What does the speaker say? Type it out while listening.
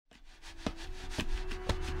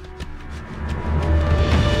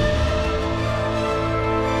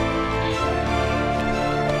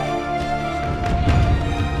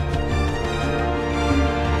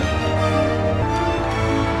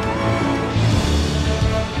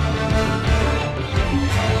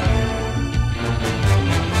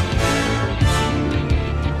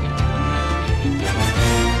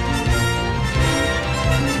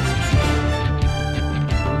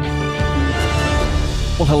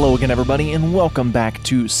hello again, everybody, and welcome back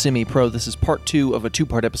to Semi-Pro. This is part 2 of a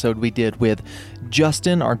 2-part episode we did with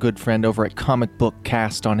Justin, our good friend over at Comic Book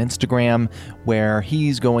Cast on Instagram, where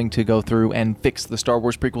he's going to go through and fix the Star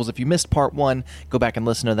Wars prequels. If you missed part 1, go back and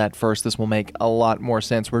listen to that first. This will make a lot more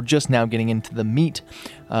sense. We're just now getting into the meat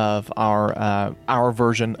of our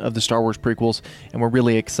version of the Star Wars prequels, and we're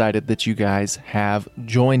really excited that you guys have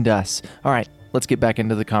joined us. All right, let's get back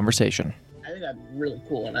into the conversation. I think that's really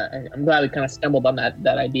cool, and I'm glad we kind of stumbled on that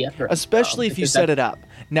idea. Especially if you set it up.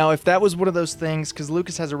 Now, if that was one of those things, because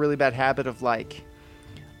Lucas has a really bad habit of like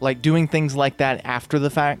doing things like that after the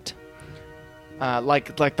fact,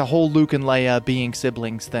 like the whole Luke and Leia being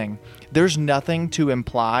siblings thing. There's nothing to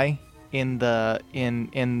imply in the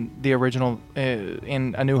original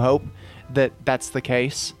in A New Hope that's the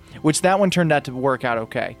case, which that one turned out to work out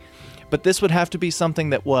okay. But this would have to be something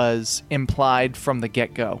that was implied from the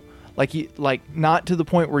get-go. Like not to the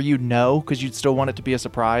point where you'd know, because you'd still want it to be a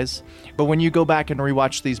surprise. But when you go back and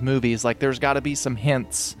rewatch these movies, like there's got to be some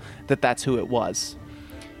hints that that's who it was.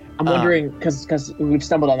 I'm wondering, because we've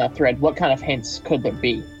stumbled on that thread, what kind of hints could there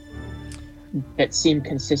be that seem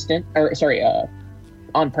consistent,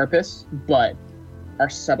 on purpose, but are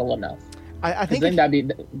subtle enough? I think then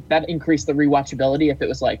that increased the rewatchability if it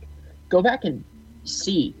was like, go back and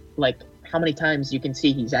see like how many times you can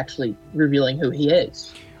see he's actually revealing who he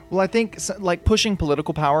is. Well, I think like pushing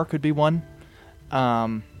political power could be one,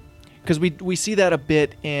 because we see that a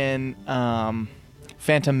bit in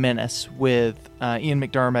Phantom Menace with Ian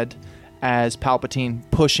McDiarmid as Palpatine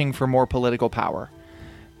pushing for more political power,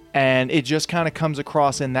 and it just kind of comes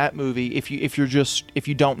across in that movie. If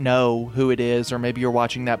you don't know who it is, or maybe you're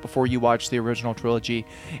watching that before you watch the original trilogy,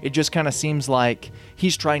 it just kind of seems like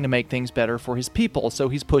he's trying to make things better for his people. So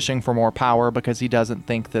he's pushing for more power because he doesn't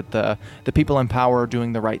think that the people in power are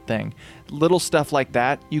doing the right thing. Little stuff like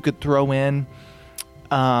that you could throw in,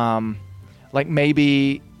 like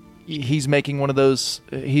maybe he's making one of those.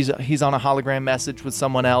 He's on a hologram message with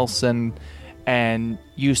someone else, and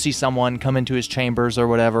you see someone come into his chambers or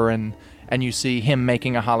whatever, and you see him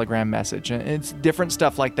making a hologram message. And it's different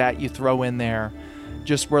stuff like that you throw in there,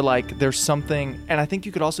 just where like there's something. And I think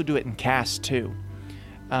you could also do it in cast too.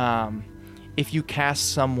 If you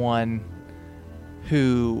cast someone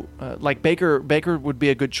who, like Baker would be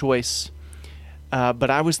a good choice, but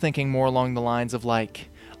I was thinking more along the lines of like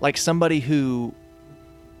somebody who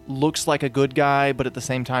looks like a good guy, but at the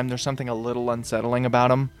same time there's something a little unsettling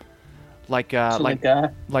about him. Like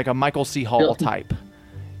a Michael C. Hall type,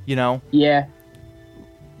 you know? Yeah.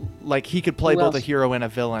 Like he could play both a hero and a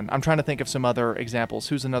villain. I'm trying to think of some other examples.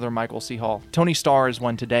 Who's another Michael C. Hall? Tony Starr is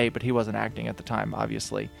one today, but he wasn't acting at the time,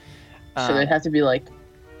 obviously. So they'd have to be like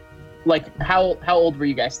how old were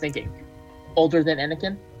you guys thinking? Older than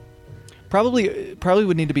Anakin? Probably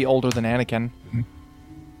would need to be older than Anakin.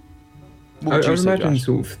 I would imagine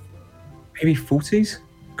sort of maybe 40s.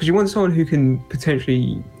 Because you want someone who can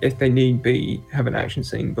potentially, if they need be, have an action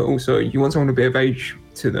scene, but also you want someone to be of age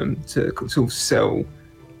to them to sort of sell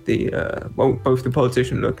the both the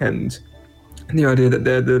politician look and the idea that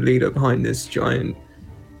they're the leader behind this giant.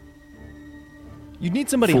 You'd need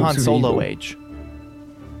somebody Han Solo age.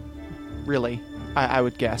 Really, I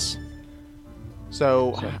would guess.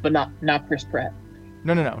 So, but not Chris Pratt.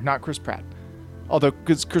 No, not Chris Pratt. Although,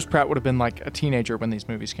 because Chris Pratt would have been like a teenager when these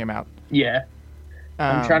movies came out. Yeah.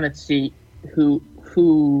 I'm trying to see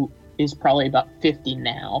who is probably about 50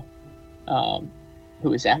 now.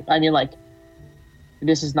 Who is that? I mean, like,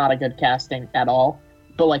 this is not a good casting at all.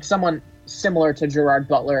 But like someone similar to Gerard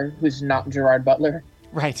Butler, who's not Gerard Butler.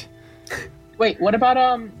 Right. Wait, what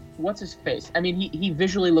about what's his face? I mean, he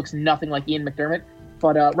visually looks nothing like Ian McDiarmid,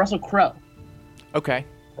 but Russell Crowe. Okay.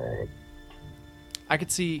 I could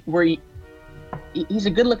see where he's a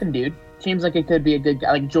good-looking dude. Seems like it could be a good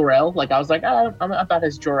guy, like Jor-El. Like I was like, I'm about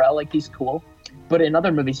his Jor-El. Like he's cool, but in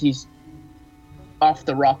other movies he's off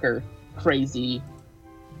the rocker, crazy.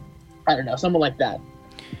 I don't know, someone like that.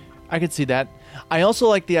 I could see that. I also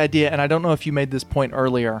like the idea, and I don't know if you made this point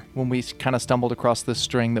earlier when we kind of stumbled across this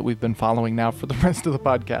string that we've been following now for the rest of the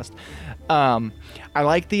podcast. I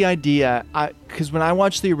like the idea, because when I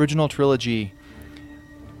watched the original trilogy,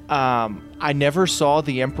 I never saw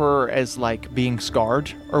the Emperor as like being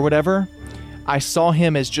scarred or whatever. I saw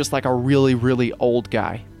him as just like a really, really old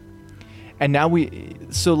guy. And now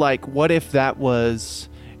so like, what if that was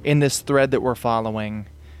in this thread that we're following?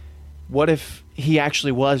 What if he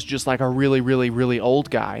actually was just like a really, really, really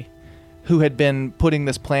old guy who had been putting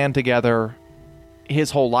this plan together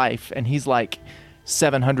his whole life, and he's like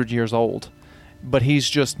 700 years old, but he's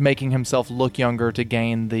just making himself look younger to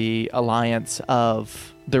gain the alliance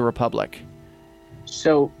of the Republic.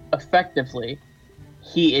 So effectively,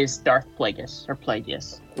 he is Darth Plagueis or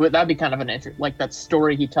Plagueis. That'd be kind of an like that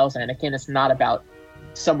story he tells Anakin. It's not about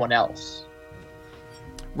someone else.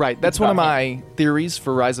 Right. That's one of my theories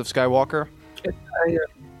for Rise of Skywalker.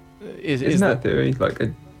 Isn't that theory like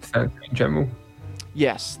a in general?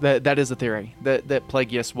 Yes, that is a theory. That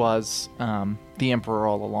Plagueis was the Emperor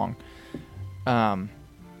all along.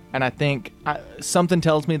 And I think something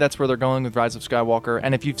tells me that's where they're going with Rise of Skywalker.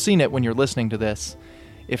 And if you've seen it when you're listening to this,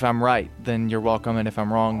 if I'm right, then you're welcome. And if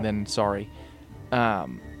I'm wrong, then sorry.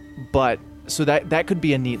 But so that could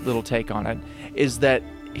be a neat little take on it, is that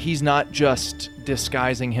he's not just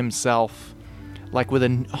disguising himself like with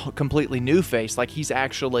a completely new face. Like he's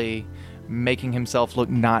actually making himself look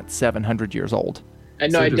not 700 years old.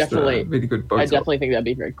 No, I definitely think that'd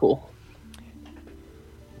be very cool.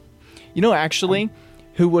 You know, actually,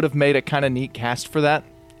 who would have made a kind of neat cast for that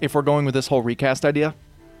if we're going with this whole recast idea?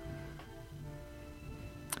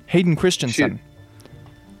 Hayden Christensen. Shoot.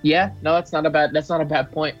 Yeah, no, that's not a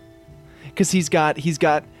bad point. Because he's got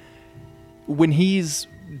when he's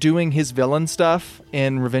doing his villain stuff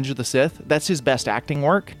in Revenge of the Sith, that's his best acting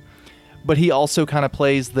work. But he also kind of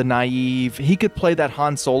plays the naive. He could play that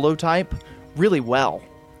Han Solo type really well.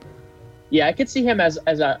 Yeah, I could see him as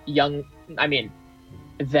a young. I mean,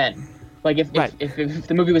 then, like if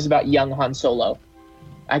the movie was about young Han Solo,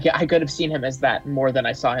 I could have seen him as that more than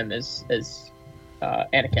I saw him as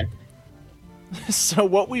Anakin. So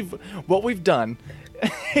what we've done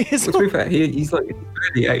is to be fair, he's like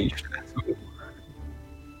early age.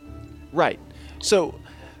 Right. So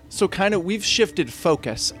kind of we've shifted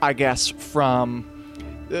focus, I guess, from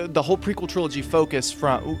the whole prequel trilogy focus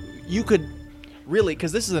from you could really,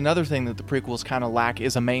 because this is another thing that the prequels kind of lack,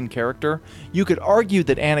 is a main character. You could argue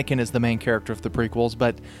that Anakin is the main character of the prequels,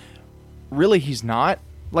 but really he's not.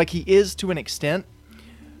 Like, he is to an extent,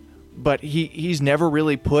 but he's never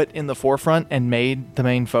really put in the forefront and made the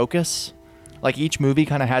main focus. Like, each movie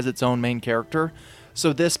kind of has its own main character.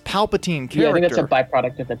 So this Palpatine character... Yeah, I think that's a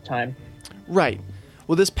byproduct at the time. Right.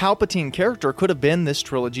 Well, this Palpatine character could have been this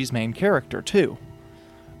trilogy's main character, too.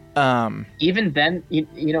 Even then,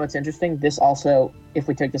 you know, it's interesting. This also, if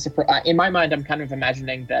we take this in my mind, I'm kind of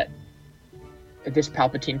imagining that this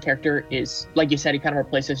Palpatine character is, like you said, he kind of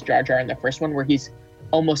replaces Jar Jar in the first one, where he's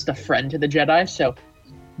almost a friend to the Jedi. So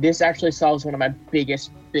this actually solves one of my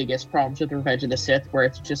biggest problems with Revenge of the Sith, where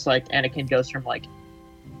it's just like Anakin goes from like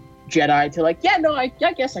Jedi to like, yeah, no, I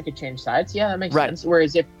guess I could change sides. Yeah, that makes sense.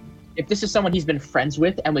 Whereas if this is someone he's been friends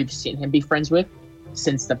with and we've seen him be friends with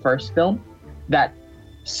since the first film, that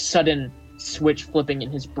sudden switch flipping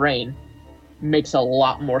in his brain makes a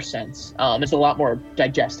lot more sense. It's a lot more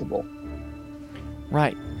digestible.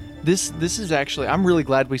 Right. This is actually, I'm really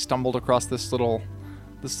glad we stumbled across this little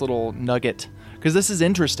nugget, because this is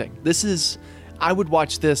interesting. I would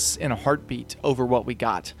watch this in a heartbeat over what we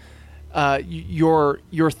got.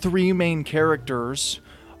 Your three main characters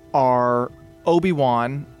are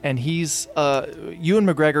Obi-Wan, and he's Ewan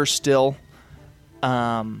McGregor still,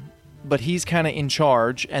 but he's kind of in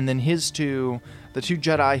charge, and then the two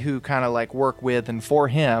Jedi who kind of like work with and for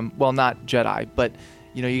him, well, not Jedi, but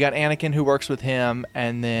you know, you got Anakin who works with him,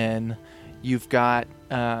 and then you've got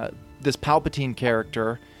this Palpatine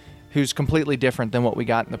character who's completely different than what we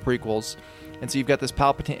got in the prequels. And so you've got this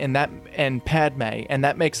Palpatine and Padme, and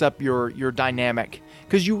that makes up your dynamic,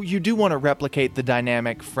 because you do want to replicate the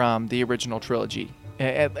dynamic from the original trilogy,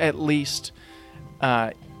 at least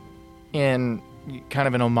in kind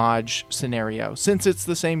of an homage scenario. Since it's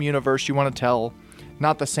the same universe, you want to tell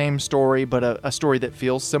not the same story, but a story that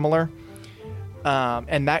feels similar.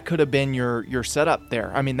 And that could have been your setup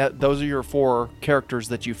there. I mean, those are your four characters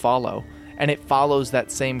that you follow, and it follows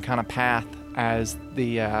that same kind of path as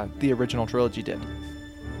the original trilogy did.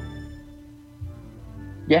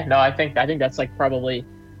 Yeah, no, I think that's like probably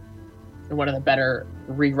one of the better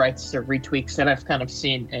rewrites or retweaks that I've kind of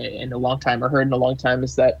seen in a long time, or heard in a long time,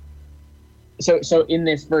 is that so in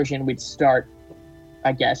this version we'd start,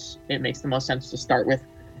 I guess it makes the most sense to start with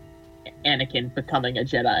Anakin becoming a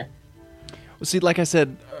Jedi. Well, see, like I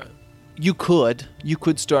said, you could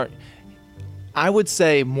start, I would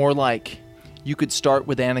say more like you could start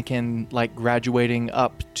with Anakin like graduating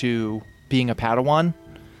up to being a Padawan,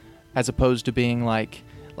 as opposed to being like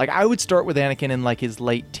I would start with Anakin in like his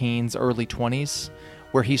late teens, early 20s,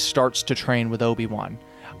 where he starts to train with Obi-Wan.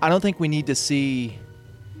 I don't think we need to see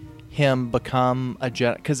him become a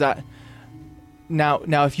Jedi, because now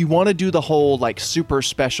if you want to do the whole like super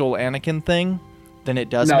special Anakin thing, then it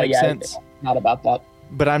does make sense. Not about that.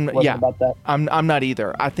 But about that. I'm not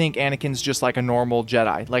either. I think Anakin's just like a normal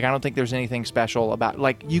Jedi. Like, I don't think there's anything special about,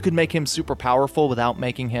 like, you could make him super powerful without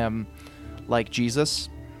making him like Jesus.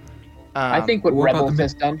 I think what Rebels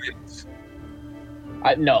has done.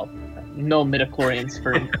 No midichlorians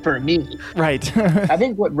for me. Right. I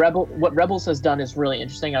think what Rebels has done is really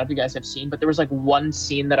interesting. I don't know if you guys have seen, but there was like one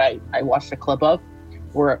scene that I watched a clip of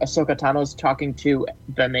where Ahsoka Tano is talking to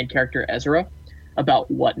the main character Ezra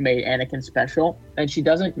about what made Anakin special, and she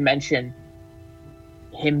doesn't mention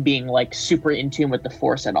him being like super in tune with the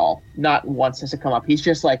Force at all. Not once has it come up. He's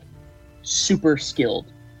just like super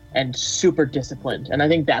skilled and super disciplined, and I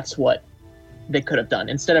think that's what they could have done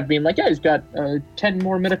instead of being like, yeah, he's got 10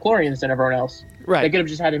 more midichlorians than everyone else. Right. They could have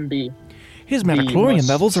just had him be. His midichlorian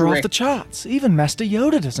levels are off the charts. Even Master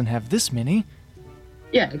Yoda doesn't have this many.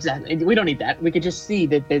 Yeah, exactly. We don't need that. We could just see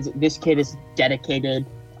that this kid is dedicated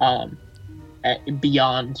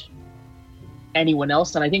beyond anyone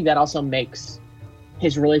else, and I think that also makes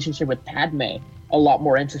his relationship with Padme a lot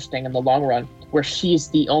more interesting in the long run, where she's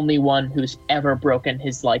the only one who's ever broken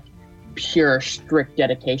his like pure, strict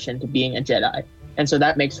dedication to being a Jedi, and so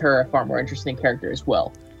that makes her a far more interesting character as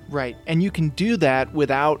well. Right, and you can do that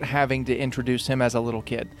without having to introduce him as a little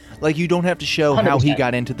kid. Like, you don't have to show 100%. How he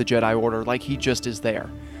got into the Jedi Order. Like, he just is there.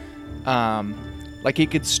 Like, he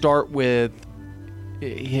could start with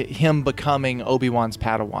him becoming Obi-Wan's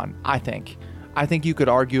Padawan, I think. I think you could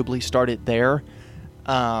arguably start it there,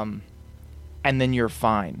 and then you're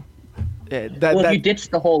fine. If you ditch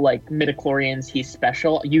the whole, like, midichlorians, he's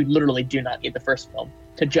special, you literally do not need the first film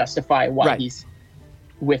to justify why he's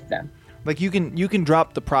with them. Like, you can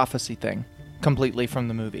drop the prophecy thing completely from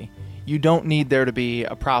the movie. You don't need there to be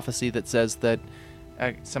a prophecy that says that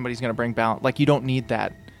somebody's going to bring balance. Like, you don't need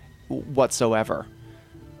that whatsoever.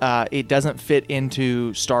 It doesn't fit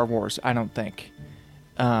into Star Wars, I don't think.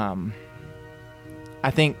 I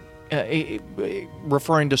think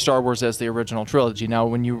referring to Star Wars as the original trilogy. Now,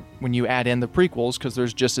 when you add in the prequels, because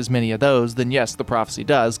there's just as many of those, then yes, the prophecy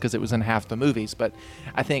does, because it was in half the movies. But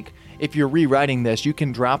I think if you're rewriting this, you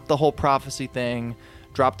can drop the whole prophecy thing,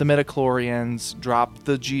 drop the midichlorians, drop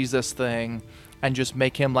the Jesus thing, and just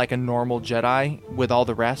make him like a normal Jedi with all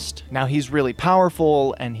the rest. Now, he's really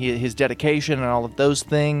powerful, and his dedication and all of those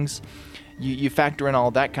things, you factor in all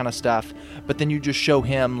of that kind of stuff, but then you just show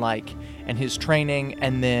him like and his training,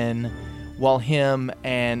 and then while him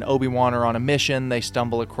and Obi-Wan are on a mission, they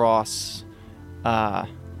stumble across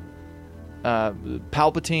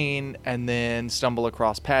Palpatine, and then stumble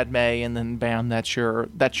across Padme, and then bam, that's your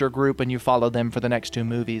group, and you follow them for the next two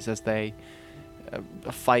movies as they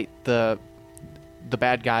fight the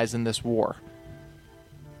bad guys in this war.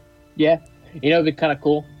 Yeah, it'd be kind of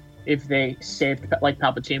cool if they saved like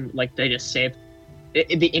Palpatine, like they just saved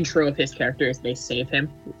the intro of his character is they save him.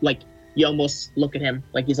 Like, you almost look at him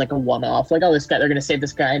like he's like a one-off, like, oh, this guy, they're gonna save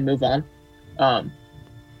this guy and move on. And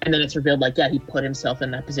then it's revealed like, yeah, he put himself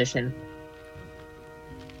in that position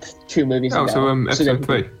 2 movies ago. So episode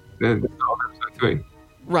 3. Episode 3.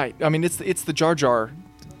 Right. I mean, it's the Jar Jar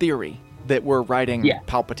theory that we're writing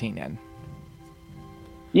Palpatine in.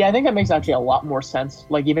 Yeah, I think that makes actually a lot more sense.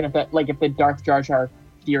 Like, even if if the Darth Jar Jar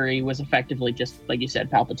theory was effectively just, like you said,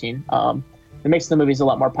 Palpatine, it makes the movies a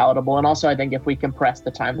lot more palatable. And also, I think if we compress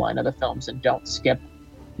the timeline of the films and don't skip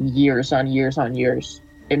years on years on years,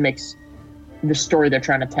 it makes the story they're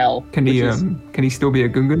trying to tell. Can he still be a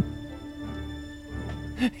Gungan?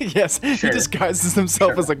 Yes, sure. He disguises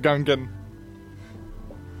himself as a Gungan.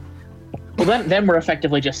 Well, then we're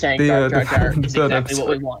effectively just saying Jar Jar is exactly what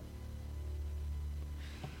we want.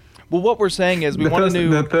 Well, what we're saying is we want a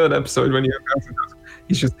new... The third episode, when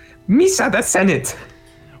he's just, Misa the Senate!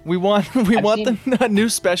 We want the new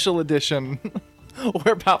special edition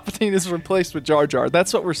where Palpatine is replaced with Jar Jar.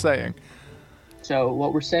 That's what we're saying. So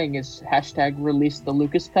what we're saying is #release the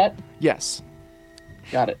Lucas cut? Yes.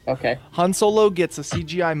 Got it. Okay. Han Solo gets a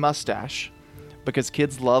CGI mustache because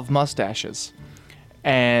kids love mustaches.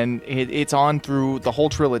 And it's on through the whole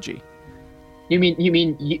trilogy. You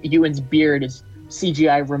mean Ewan's beard is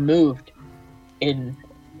CGI removed in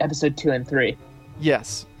episode 2 and 3?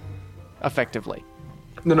 Yes. Effectively.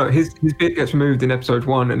 No, his beard gets removed in episode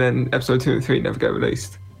 1, and then episode 2 and 3 never get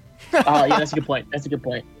released. Oh, yeah, that's a good point.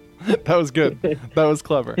 That was good. That was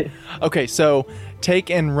clever. Okay, so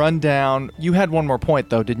take and run down. You had one more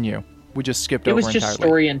point, though, didn't you? We just skipped over entirely. It was just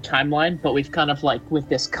story and timeline, but we've kind of, like, with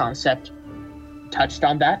this concept, touched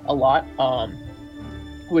on that a lot,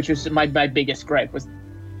 which was my biggest gripe was,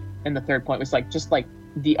 and the third point was, like, just, like,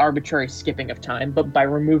 the arbitrary skipping of time, but by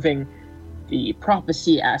removing the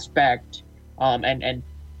prophecy aspect, and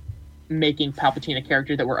making Palpatine a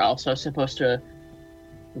character that we're also supposed to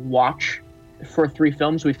watch for 3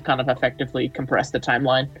 films, we've kind of effectively compressed the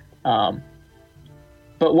timeline.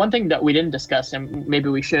 But one thing that we didn't discuss, and maybe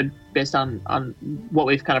we should, based on what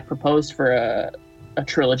we've kind of proposed for a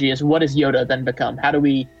trilogy is, what does Yoda then become? How do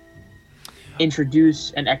we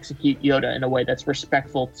introduce and execute Yoda in a way that's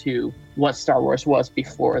respectful to what Star Wars was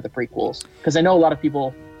before the prequels? Because I know a lot of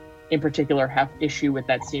people in particular have issue with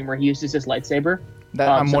that scene where he uses his lightsaber.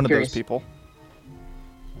 I'm one of those people.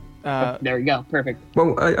 There you go. Perfect.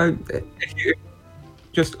 Well,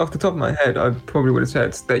 just off the top of my head, I probably would have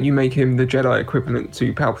said that you make him the Jedi equivalent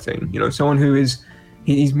to Palpatine. You know, someone who is,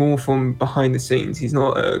 he's more from behind the scenes. He's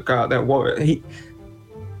not a guy out there warrior.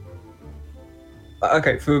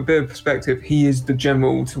 Okay, for a bit of perspective, he is the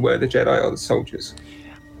general to where the Jedi are the soldiers.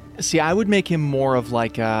 See, I would make him more of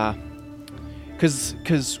like a...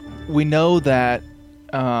 Because we know that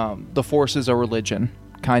the Force is a religion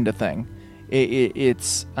kind of thing.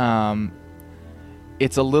 It's a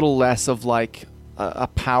little less of like a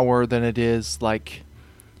power than it is like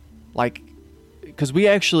because we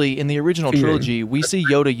actually, in the original trilogy, we see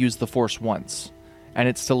Yoda use the Force once, and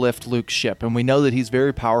it's to lift Luke's ship, and we know that he's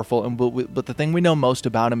very powerful, but the thing we know most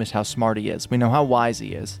about him is how smart he is. We know how wise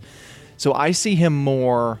he is. So I see him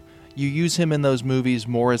more, you use him in those movies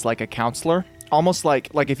more as like a counselor, almost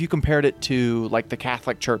like if you compared it to like the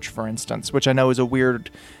Catholic Church, for instance, which I know is a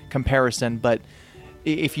weird comparison, but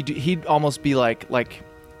if you do, he'd almost be like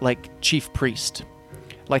chief priest.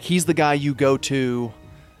 Like he's the guy you go to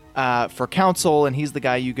for counsel, and he's the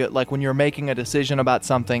guy you get like when you're making a decision about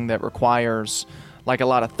something that requires like a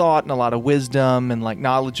lot of thought and a lot of wisdom and like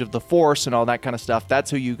knowledge of the Force and all that kind of stuff.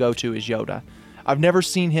 That's who you go to is Yoda. I've never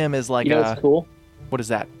seen him as like what's cool? What is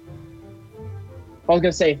that? I was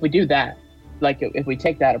gonna say, if we do that, like if we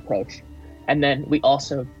take that approach, and then we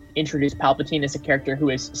also introduce Palpatine as a character who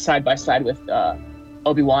is side by side with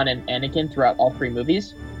Obi-Wan and Anakin throughout all three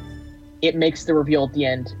movies, it makes the reveal at the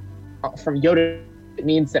end from Yoda. It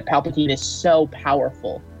means that Palpatine is so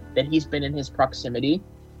powerful that he's been in his proximity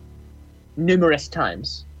numerous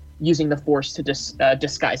times using the Force to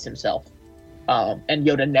disguise himself, and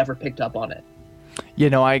Yoda never picked up on it. You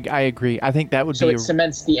know, I agree. I think that would so it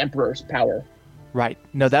cements the Emperor's power. Right.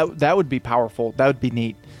 No, that would be powerful. That would be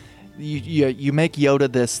neat. You make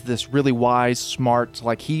Yoda this really wise, smart,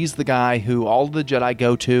 like he's the guy who all the Jedi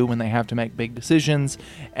go to when they have to make big decisions,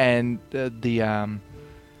 and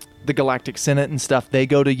the Galactic Senate and stuff, they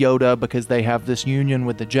go to Yoda because they have this union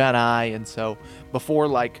with the Jedi, and so before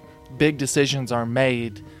like big decisions are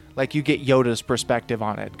made, like you get Yoda's perspective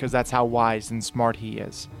on it because that's how wise and smart he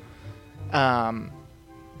is. I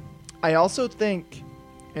also think,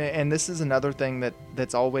 and this is another thing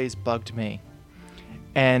that's always bugged me,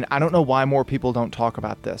 and I don't know why more people don't talk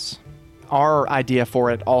about this. Our idea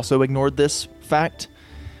for it also ignored this fact.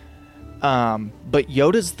 But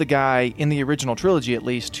Yoda's the guy, in the original trilogy at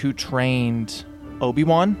least, who trained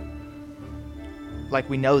Obi-Wan. Like,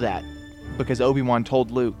 we know that because Obi-Wan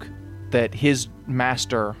told Luke that his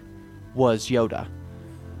master was Yoda.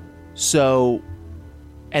 So,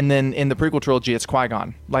 and then in the prequel trilogy, it's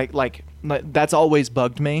Qui-Gon. Like that's always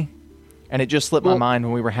bugged me. And it just slipped my mind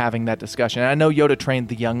when we were having that discussion. And I know Yoda trained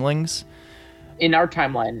the younglings. In our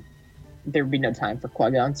timeline, there would be no time for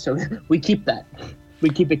Qui-Gon, so we keep that. We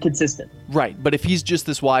keep it consistent. Right, but if he's just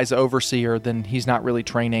this wise overseer, then he's not really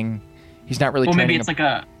training. He's not really. Well, training maybe it's like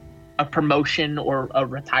a promotion or a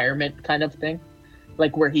retirement kind of thing,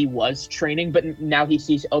 like where he was training, but now he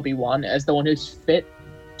sees Obi-Wan as the one who's fit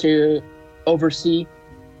to oversee.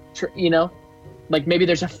 Like maybe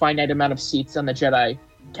there's a finite amount of seats on the Jedi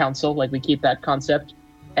Council. Like we keep that concept,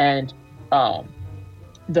 and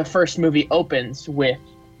the first movie opens with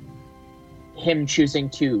him choosing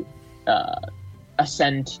to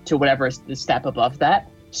ascend to whatever is the step above that,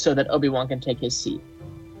 so that Obi-Wan can take his seat.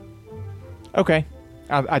 Okay,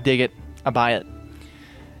 I dig it. I buy it.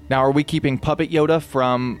 Now, are we keeping puppet Yoda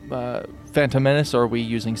from Phantom Menace, or are we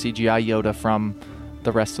using CGI Yoda from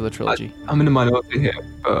the rest of the trilogy? I'm in a minority here,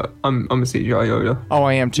 but I'm a CGI Yoda. Oh,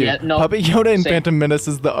 I am too. Yeah, no, puppet Yoda in Phantom Menace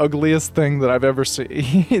is the ugliest thing that I've ever seen.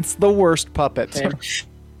 It's the worst puppet.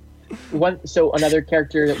 So another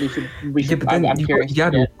character that we should. Yeah, I'm curious.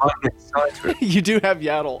 Yaddle. You do have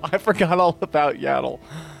Yaddle. I forgot all about Yaddle.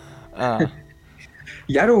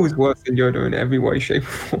 Yaddle is worse than Yoda in every way, shape, or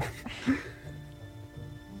form.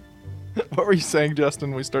 What were you saying,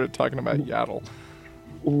 Justin? We started talking about Yaddle.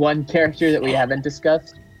 One character that we haven't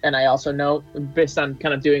discussed, and I also know, based on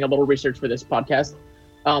kind of doing a little research for this podcast,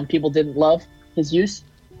 people didn't love his use.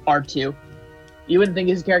 R2. You wouldn't think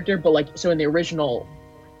he's a character, but so in the original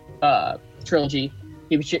trilogy,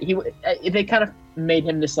 they kind of made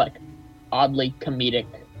him this like oddly comedic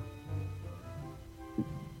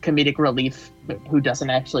relief who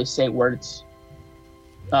doesn't actually say words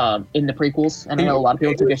in the prequels, and I know a lot of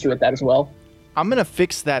people took issue with that as well. I'm gonna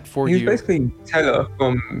fix that for you. He's basically Teller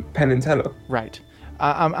from Penn and Teller. Right,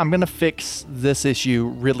 I'm going to fix this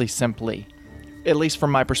issue really simply, at least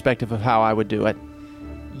from my perspective of how I would do it.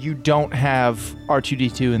 You don't have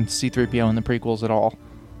R2-D2 and C-3PO in the prequels at all.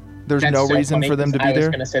 There's no reason for them to be there. I was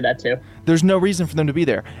going to say that too. There's no reason for them to be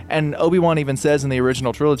there. And Obi-Wan even says in the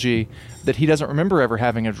original trilogy that he doesn't remember ever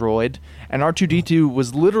having a droid, and R2-D2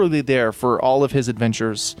 was literally there for all of his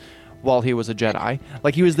adventures while he was a Jedi.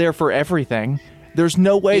 Like, he was there for everything. There's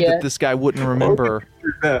no way that this guy wouldn't remember.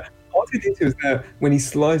 R2-D2 was there when he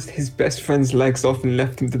sliced his best friend's legs off and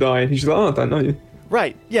left him to die, and he's like, oh, I don't know you.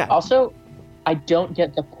 Right, yeah. Also, I don't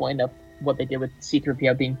get the point of what they did with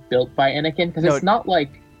C-3PO being built by Anakin, because it's not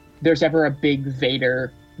like there's ever a big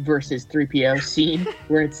Vader versus 3PO scene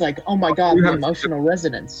where it's like, oh my god, the emotional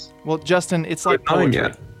resonance. Well, Justin, it's like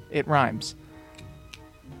poetry. It rhymes.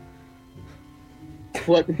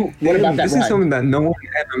 What about that? This is something that no one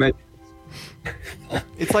ever mentions.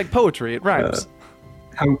 It's like poetry. It rhymes.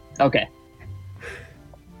 Okay.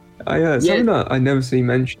 Something that I never see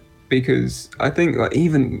mentioned, because I think like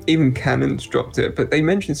even canon's dropped it, but they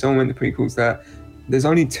mentioned somewhere in the prequels that there's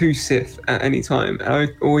only 2 Sith at any time, and I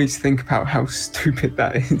always think about how stupid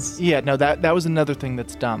that is. Yeah, no, that was another thing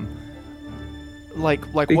that's dumb. Like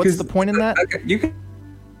what's the point in that? You can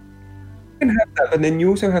have that, but then you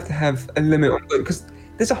also have to have a limit on, because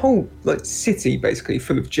there's a whole like city basically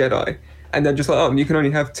full of Jedi, and they're just like, oh, you can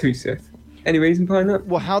only have 2 Sith. Any reason behind that?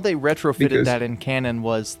 Well, how they retrofitted that in canon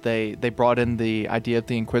was they brought in the idea of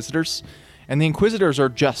the Inquisitors, and the Inquisitors are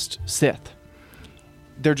just Sith.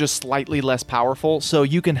 They're just slightly less powerful, so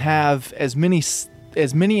you can have as many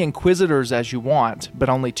Inquisitors as you want, but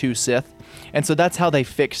only 2 Sith. And so that's how they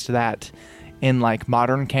fixed that in like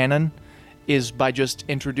modern canon, is by just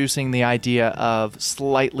introducing the idea of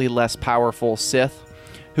slightly less powerful Sith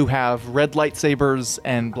who have red lightsabers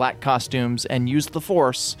and black costumes and use the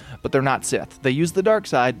Force, but they're not Sith. They use the dark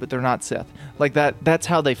side, but they're not Sith. Like that's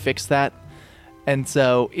how they fixed that. And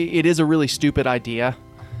so it is a really stupid idea.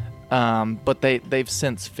 But they've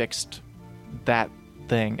since fixed that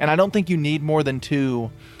thing. And I don't think you need more than 2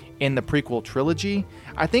 in the prequel trilogy.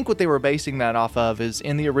 I think what they were basing that off of is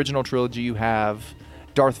in the original trilogy you have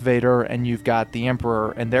Darth Vader and you've got the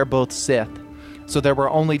Emperor, and they're both Sith. So there were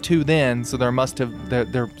only 2 then, so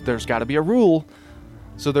there's got to be a rule.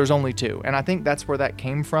 So there's only 2. And I think that's where that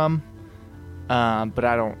came from. But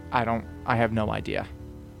I have no idea.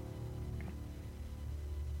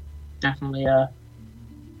 Definitely,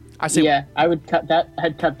 I would cut that.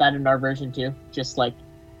 I'd cut that in our version too. Just like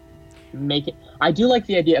make it. I do like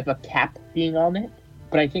the idea of a cap being on it,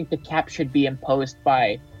 but I think the cap should be imposed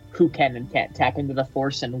by who can and can't tap into the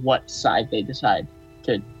Force and what side they decide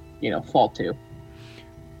to, fall to.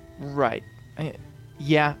 Right.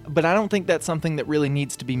 Yeah, but I don't think that's something that really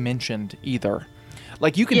needs to be mentioned either.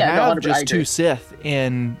 Like you can have just 2 Sith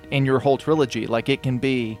in your whole trilogy. Like it can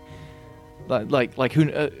be, like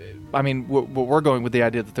who. I mean, we're going with the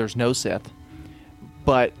idea that there's no Sith,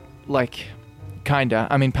 but like, kinda.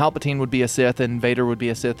 I mean, Palpatine would be a Sith and Vader would be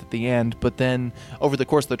a Sith at the end, but then over the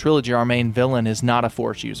course of the trilogy, our main villain is not a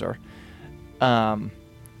Force user.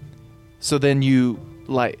 So then you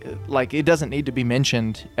like it doesn't need to be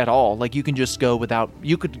mentioned at all. Like you can just go without.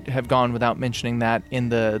 You could have gone without mentioning that in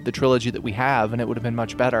the trilogy that we have, and it would have been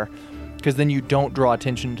much better, because then you don't draw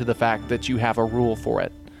attention to the fact that you have a rule for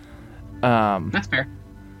it. That's fair.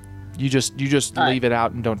 You just leave it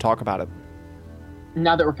out and don't talk about it.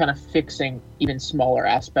 Now that we're kind of fixing even smaller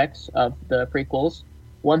aspects of the prequels,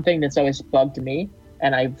 one thing that's always bugged me,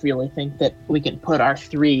 and I really think that we can put our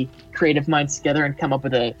 3 creative minds together and come up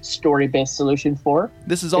with a story-based solution for.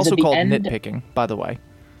 This is also called nitpicking, by the way.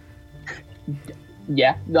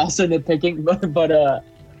 Yeah, also nitpicking. But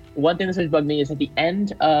one thing that's always bugged me is at the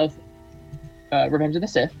end of Revenge of the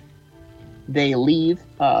Sith, they leave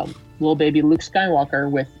little baby Luke Skywalker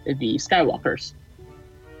with the Skywalkers.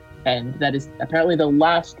 And that is apparently the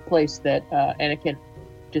last place that Anakin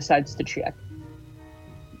decides to check.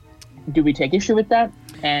 Do we take issue with that?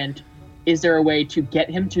 And is there a way to get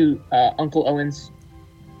him to Uncle Owen's...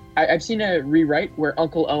 I've seen a rewrite where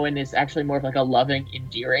Uncle Owen is actually more of like a loving,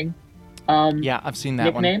 endearing I've seen that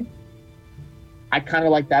nickname. One. I kind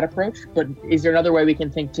of like that approach, but is there another way we can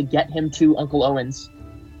think to get him to Uncle Owen's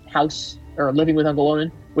house, or living with Uncle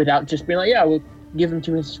Owen, without just being like, yeah, we'll give him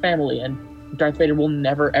to his family, and Darth Vader will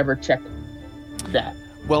never, ever check that?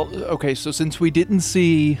 Well, okay, so since we didn't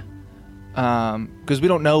see... because we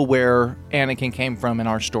don't know where Anakin came from in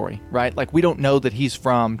our story, right? Like, we don't know that he's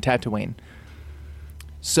from Tatooine.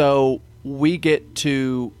 So we get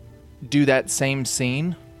to do that same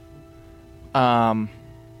scene.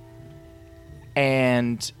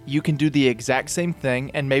 And you can do the exact same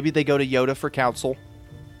thing, and maybe they go to Yoda for counsel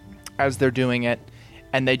as they're doing it,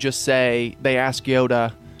 and they ask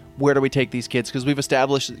Yoda, where do we take these kids? Because we've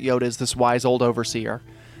established that Yoda is this wise old overseer.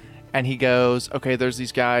 And he goes, okay, there's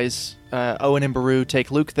these guys, Owen and Beru,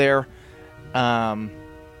 take Luke there, and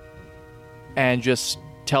just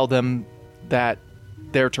tell them that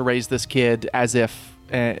they're to raise this kid as if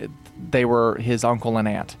they were his uncle and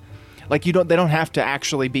aunt. Like, they don't have to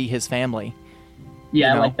actually be his family.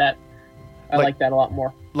 Yeah, I like that. I like that a lot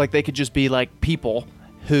more. Like, they could just be, like, people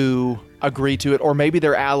who agree to it, or maybe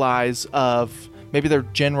they're allies of, maybe they're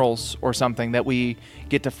generals or something that we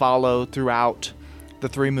get to follow throughout the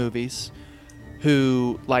 3 movies,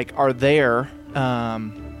 who, like, are there,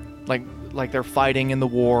 like they're fighting in the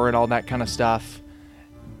war and all that kind of stuff,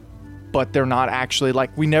 but they're not actually,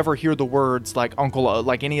 like, we never hear the words, like, uncle,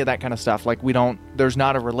 like, any of that kind of stuff. Like, there's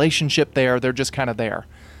not a relationship there. They're just kind of there.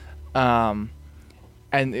 And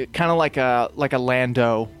it kind of like a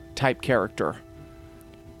Lando type character.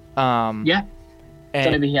 Yeah.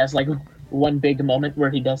 So maybe he has, like, one big moment where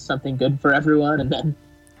he does something good for everyone, and then...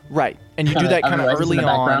 Right. And you do that kind of early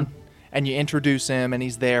on, and you introduce him, and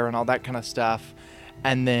he's there, and all that kind of stuff.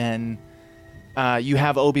 And then... you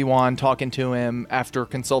have Obi-Wan talking to him after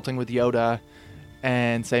consulting with Yoda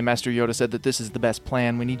and say, Master Yoda said that this is the best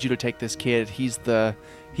plan. We need you to take this kid. He's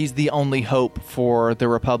the only hope for the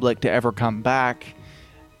Republic to ever come back.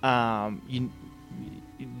 You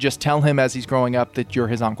just tell him as he's growing up that you're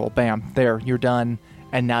his uncle. Bam, there, you're done.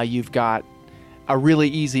 And now you've got a really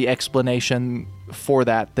easy explanation for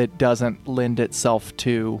that doesn't lend itself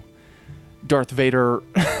to Darth Vader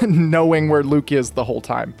knowing where Luke is the whole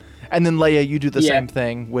time. And then Leia, you do the same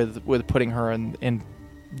thing with putting her in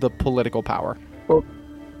the political power. Well,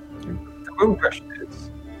 the real question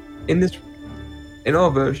is, in our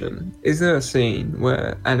version, is there a scene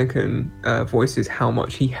where Anakin voices how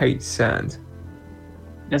much he hates sand?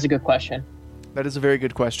 That's a good question. That is a very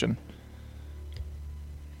good question.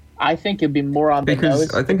 I think it'd be more on the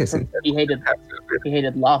nose. I think it's he hated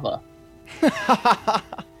lava.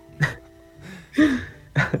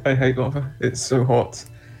 I hate lava. It's so hot.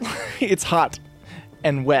 It's hot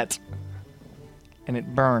and wet, and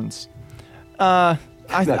it burns. I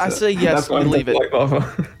say yes, we leave it. Like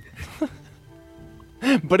lava.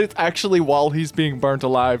 But it's actually while he's being burnt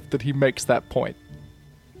alive that he makes that point.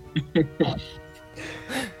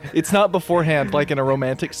 It's not beforehand, like in a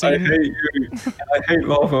romantic scene. I hate you. I hate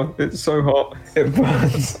lava. It's so hot. It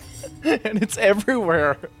burns. And it's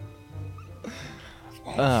everywhere.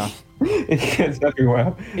 It gets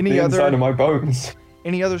everywhere. Inside of my bones.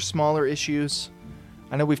 Any other smaller issues?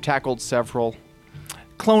 I know we've tackled several.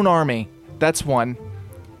 Clone Army. That's one.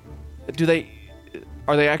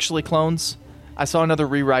 Are they actually clones? I saw another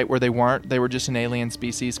rewrite where they weren't. They were just an alien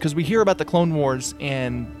species. Because we hear about the Clone Wars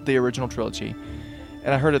in the original trilogy.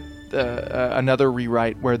 And I heard another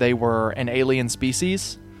rewrite where they were an alien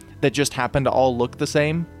species that just happened to all look the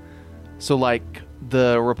same. So, like,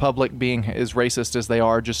 the Republic, being as racist as they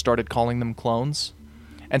are, just started calling them clones.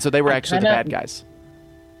 And so they were actually the bad guys.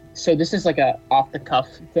 So this is like a off-the-cuff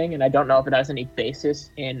thing, and I don't know if it has any basis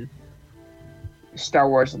in Star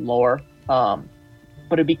Wars lore. But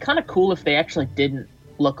it'd be kind of cool if they actually didn't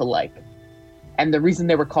look alike. And the reason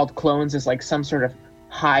they were called clones is like some sort of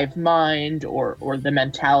hive mind, or the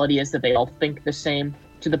mentality is that they all think the same,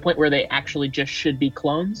 to the point where they actually just should be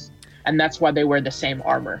clones. And that's why they wear the same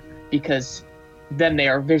armor, because then they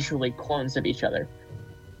are visually clones of each other.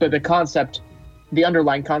 But the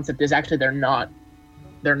underlying concept is actually they're not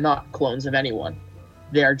clones of anyone.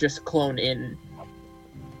 They are just clone in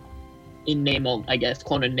name only, I guess.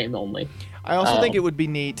 Clone in name only. I also think it would be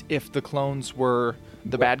neat if the clones were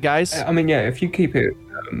the bad guys. I mean, yeah, if you keep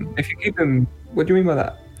them, what do you mean by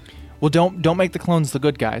that? Well, don't make the clones the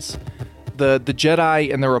good guys. The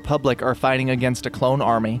Jedi and the Republic are fighting against a clone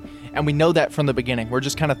army, and we know that from the beginning. We're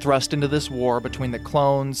just kind of thrust into this war between the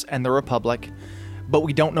clones and the Republic, but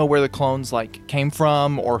we don't know where the clones came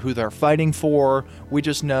from or who they're fighting for. We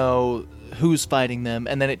just know who's fighting them,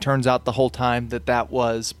 and then it turns out the whole time that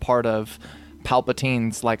was part of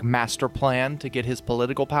Palpatine's master plan to get his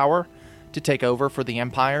political power to take over for the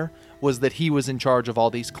Empire, was that he was in charge of all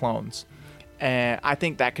these clones. And I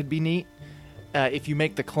think that could be neat if you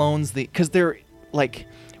make the clones because they're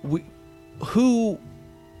who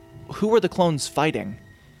are the clones fighting?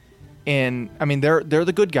 And I mean they're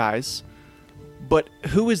the good guys, but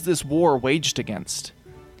who is this war waged against?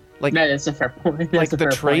 That's a fair point. The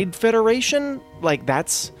Trade Federation?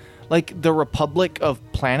 That's the Republic of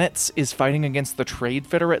Planets is fighting against the Trade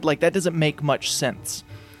Federation. That doesn't make much sense.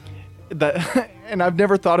 And I've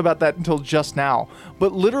never thought about that until just now.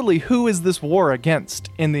 But literally, who is this war against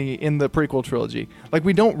in the prequel trilogy?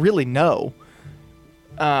 We don't really know.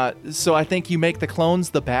 So I think you make the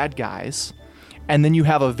clones the bad guys, and then you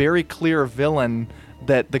have a very clear villain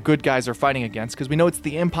that the good guys are fighting against, because we know it's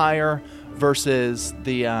the Empire versus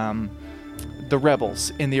the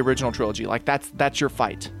rebels in the original trilogy. Like that's your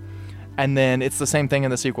fight. And then it's the same thing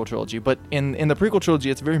in the sequel trilogy. But in the prequel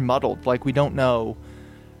trilogy, it's very muddled. Like, we don't know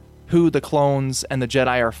who the clones and the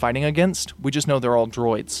Jedi are fighting against. We just know they're all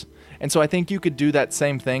droids. And so I think you could do that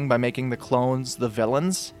same thing by making the clones the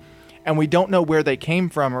villains. And we don't know where they came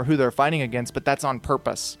from or who they're fighting against, but that's on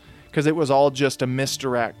purpose, because it was all just a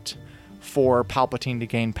misdirect for Palpatine to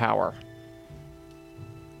gain power.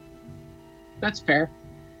 That's fair.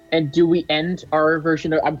 And do we end our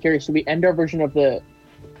version of... I'm curious, do we end our version of the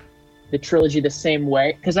trilogy the same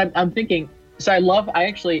way? Because I'm thinking, so I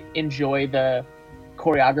actually enjoy the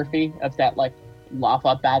choreography of that like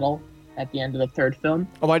lava battle at the end of the third film.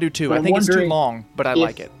 Oh, I do too. But I think it's too long, but I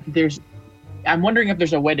like it. I'm wondering if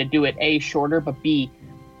there's a way to do it A, shorter, but B,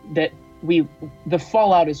 that the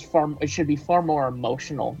fallout it should be far more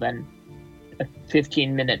emotional than a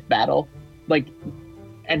 15-minute battle. Like,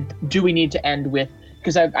 and do we need to end with...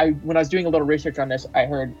 Because when I was doing a little research on this, I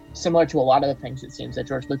heard, similar to a lot of the things it seems that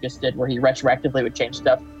George Lucas did, where he retroactively would change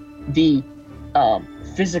stuff, the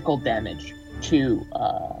physical damage to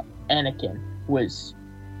Anakin was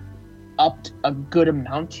upped a good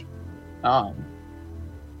amount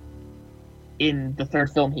in the third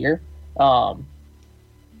film here.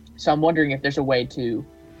 So I'm wondering if there's a way to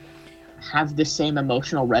have the same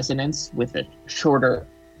emotional resonance with a shorter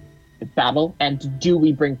battle, and do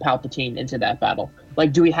we bring Palpatine into that battle?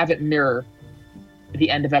 Like, do we have it mirror the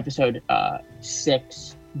end of episode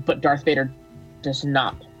 6, but Darth Vader does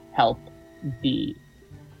not help the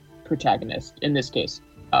protagonist, in this case,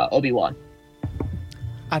 Obi-Wan?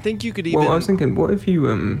 I think you could even... Well, I was thinking, what if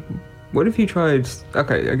you tried...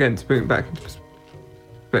 Okay, again, to bring it back into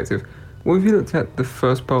perspective, what if you looked at the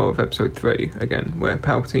first part of episode 3, again, where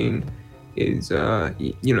Palpatine is,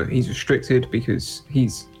 he's restricted because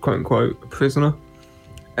he's, quote-unquote, a prisoner,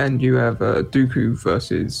 and you have Dooku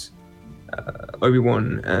versus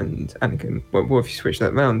Obi-Wan and Anakin. Well, what if you switch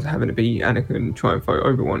that round, having it be Anakin try and fight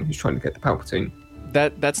Obi-Wan, who's trying to get the Palpatine?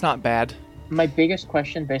 That's not bad. My biggest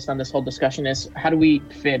question, based on this whole discussion, is how do we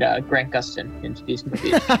fit Grant Gustin into these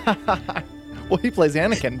movies? Well, he plays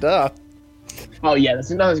Anakin, duh. Oh yeah,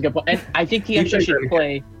 that's another good point. And I think he actually should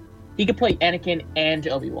play. He could play Anakin and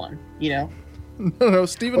Obi-Wan. You know. No,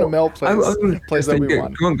 Stephen Amell plays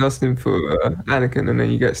Obi-Wan. Grant Gustin for Anakin, and then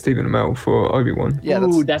you get Stephen Amell for Obi-Wan. Yeah,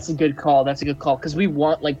 that's a good call. That's a good call, because we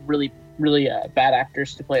want like really, really bad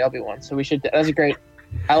actors to play Obi-Wan. So we should. That's a great.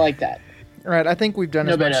 I like that. All right, I think we've done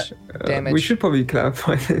as much damage. We should probably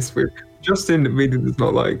clarify this with Justin really does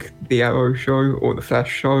not like the Arrow show or the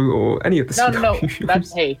Flash show or any of the CW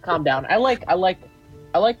shows. Hey, calm down. I like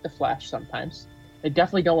the Flash sometimes. I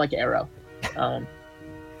definitely don't like Arrow.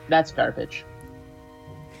 That's garbage.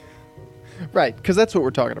 Right, because that's what we're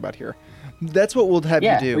talking about here. That's what we'll have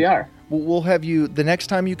you do. Yeah, we are. We'll have you, the next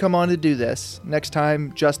time you come on to do this, next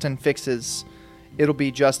time Justin fixes, it'll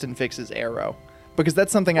be Justin fixes Arrow. Because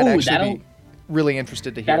that's something I'd actually be really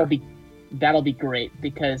interested to hear. That'll be great,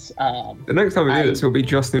 because... the next time we do this, it'll be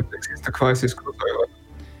Justin fixes the Crisis crossover.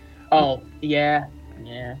 Oh, yeah.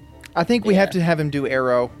 I think we have to have him do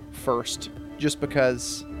Arrow first, just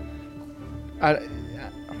because...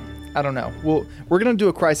 I don't know. We're going to do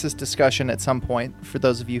a Crisis discussion at some point, for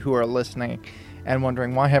those of you who are listening and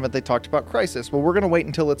wondering, why haven't they talked about Crisis? Well, we're going to wait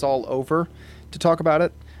until it's all over to talk about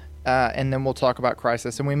it, and then we'll talk about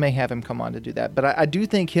Crisis, and we may have him come on to do that. But I do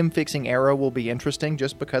think him fixing Arrow will be interesting,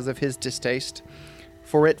 just because of his distaste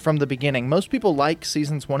for it from the beginning. Most people like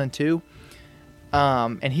seasons 1 and 2,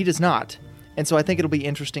 and he does not. And so I think it'll be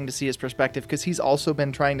interesting to see his perspective, because he's also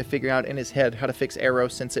been trying to figure out in his head how to fix Arrow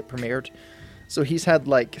since it premiered. So he's had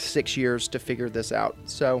like 6 years to figure this out.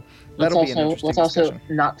 So that'll be an interesting discussion. Let's also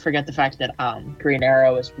not forget the fact that Green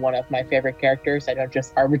Arrow is one of my favorite characters. I don't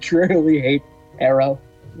just arbitrarily hate Arrow.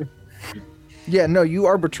 Yeah, no, you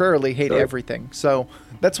arbitrarily hate everything. So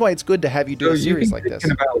that's why it's good to have you do a series like this.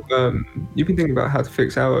 You've been thinking about how to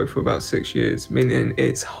fix Arrow for about 6 years, meaning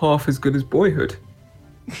it's half as good as Boyhood.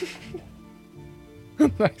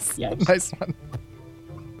 Nice. Yes. Nice one.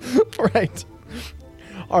 All right.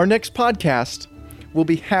 Our next podcast will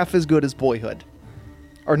be half as good as Boyhood.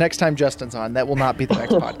 Or next time Justin's on, that will not be the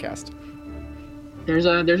next podcast. There's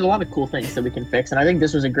a lot of cool things that we can fix, and I think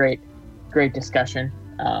this was a great discussion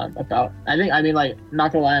about.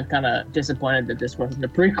 Not gonna lie, I'm kind of disappointed that this wasn't the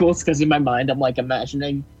prequels, because in my mind I'm like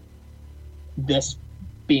imagining this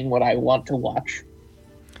being what I want to watch.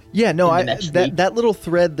 Yeah, no, that little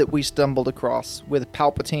thread that we stumbled across with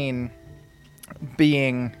Palpatine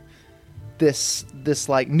being this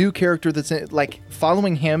like new character that's like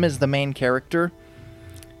following him as the main character,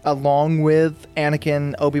 along with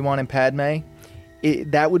Anakin, Obi-Wan, and Padme.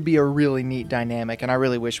 That would be a really neat dynamic, and I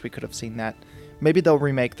really wish we could have seen that. Maybe they'll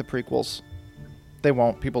remake the prequels. They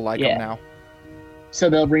won't. People like them now. So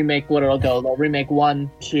they'll remake what it'll go. They'll remake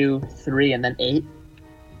 1, 2, 3, and then 8.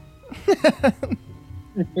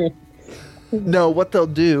 No, what they'll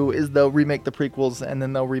do is they'll remake the prequels and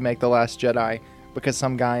then they'll remake The Last Jedi because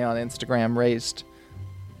some guy on Instagram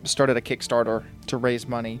started a Kickstarter to raise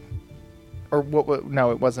money. Or what?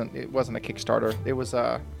 No, it wasn't. It wasn't a Kickstarter. It was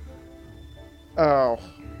a.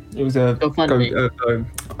 It was a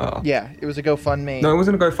GoFundMe. Yeah, it was a GoFundMe. No, it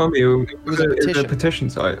wasn't a GoFundMe. It was a petition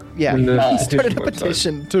site. Yeah, he started a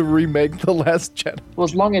petition to remake The Last Jedi. Well,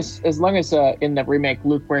 as long as in the remake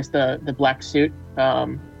Luke wears the black suit,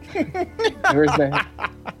 I'm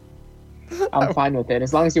fine with it.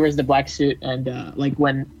 As long as he wears the black suit and like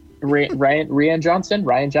when Rian Johnson,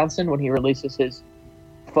 when he releases his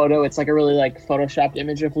photo, it's like a really like photoshopped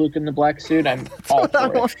image of Luke in the black suit. I'm all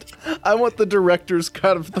for it. I want the director's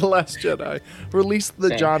cut of The Last Jedi. Release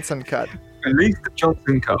the Johnson cut. Release the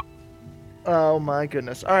Johnson cut. Oh my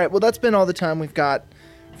goodness. All right, well that's been all the time we've got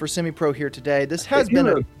for Semi-Pro here today. This has been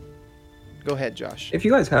a... Go ahead, Josh. If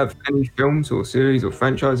you guys have any films or series or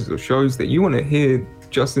franchises or shows that you want to hear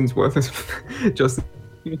Justin's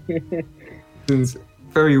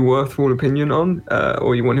very worthwhile opinion on,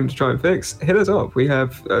 or you want him to try and fix, hit us up. We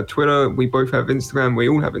have Twitter, we both have Instagram, we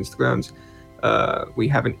all have Instagrams. We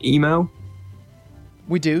have an email.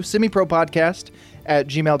 We do.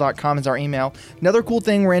 semipropodcast@gmail.com is our email. Another cool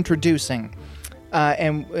thing we're introducing,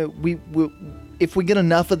 and we if we get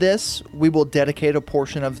enough of this, we will dedicate a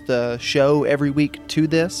portion of the show every week to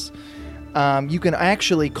this. You can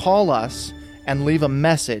actually call us and leave a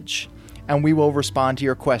message, and we will respond to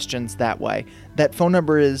your questions that way. That phone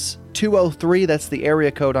number is 203, that's the area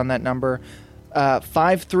code on that number,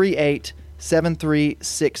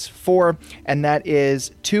 538-7364, and that is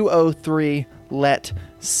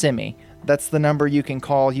 203-LET-SEMI. That's the number you can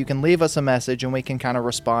call. You can leave us a message, and we can kind of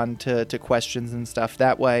respond to questions and stuff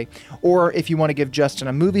that way. Or if you want to give Justin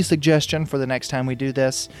a movie suggestion for the next time we do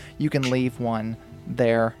this, you can leave one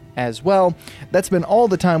there as well. That's been all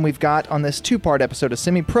the time we've got on this 2-part episode of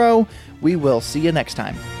Semi-Pro. We will see you next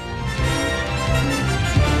time.